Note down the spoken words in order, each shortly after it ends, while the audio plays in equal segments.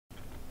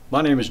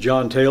My name is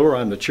John Taylor.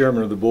 I'm the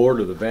chairman of the board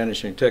of the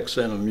Vanishing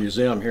Texana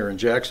Museum here in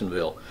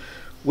Jacksonville.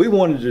 We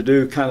wanted to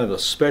do kind of a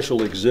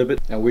special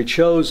exhibit, and we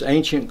chose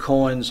ancient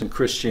coins in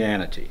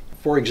Christianity.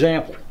 For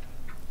example,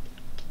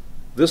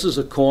 this is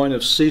a coin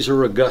of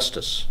Caesar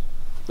Augustus,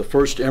 the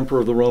first emperor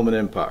of the Roman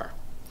Empire.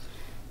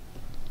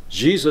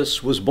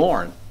 Jesus was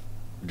born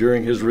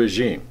during his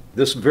regime.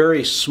 This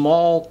very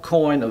small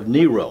coin of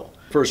Nero,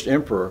 first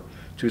emperor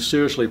to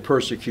seriously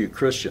persecute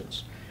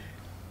Christians.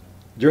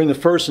 During the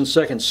 1st and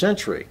 2nd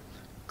century,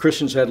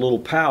 Christians had little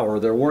power.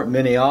 There weren't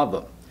many of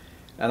them.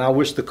 And I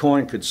wish the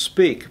coin could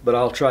speak, but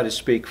I'll try to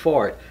speak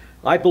for it.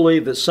 I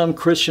believe that some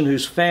Christian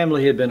whose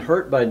family had been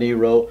hurt by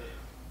Nero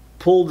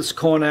pulled this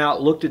coin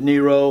out, looked at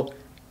Nero,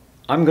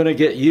 "I'm going to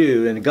get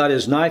you," and got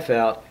his knife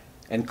out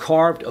and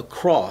carved a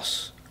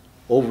cross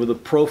over the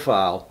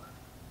profile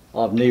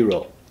of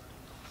Nero.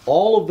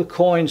 All of the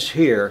coins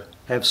here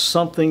have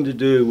something to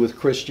do with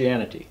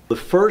Christianity. The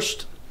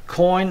first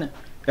coin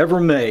ever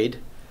made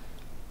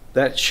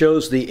that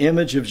shows the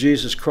image of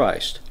Jesus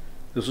Christ.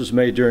 This was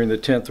made during the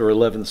 10th or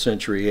 11th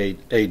century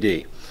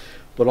AD.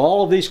 But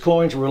all of these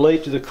coins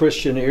relate to the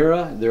Christian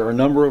era. There are a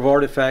number of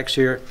artifacts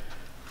here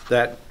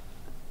that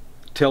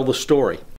tell the story.